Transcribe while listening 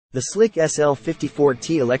The Slick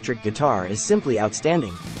SL54T electric guitar is simply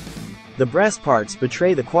outstanding. The brass parts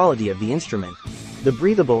betray the quality of the instrument. The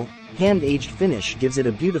breathable, hand-aged finish gives it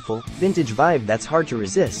a beautiful, vintage vibe that's hard to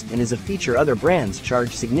resist and is a feature other brands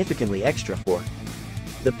charge significantly extra for.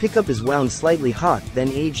 The pickup is wound slightly hot then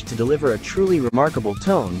aged to deliver a truly remarkable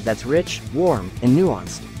tone that's rich, warm, and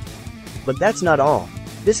nuanced. But that's not all.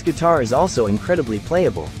 This guitar is also incredibly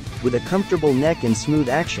playable, with a comfortable neck and smooth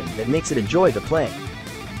action that makes it a joy to play.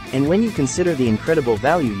 And when you consider the incredible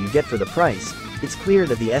value you get for the price, it's clear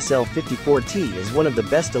that the SL54T is one of the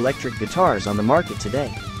best electric guitars on the market today.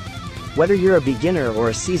 Whether you're a beginner or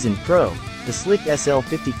a seasoned pro, the Slick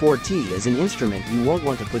SL54T is an instrument you won't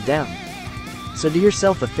want to put down. So do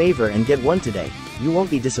yourself a favor and get one today. You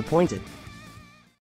won't be disappointed.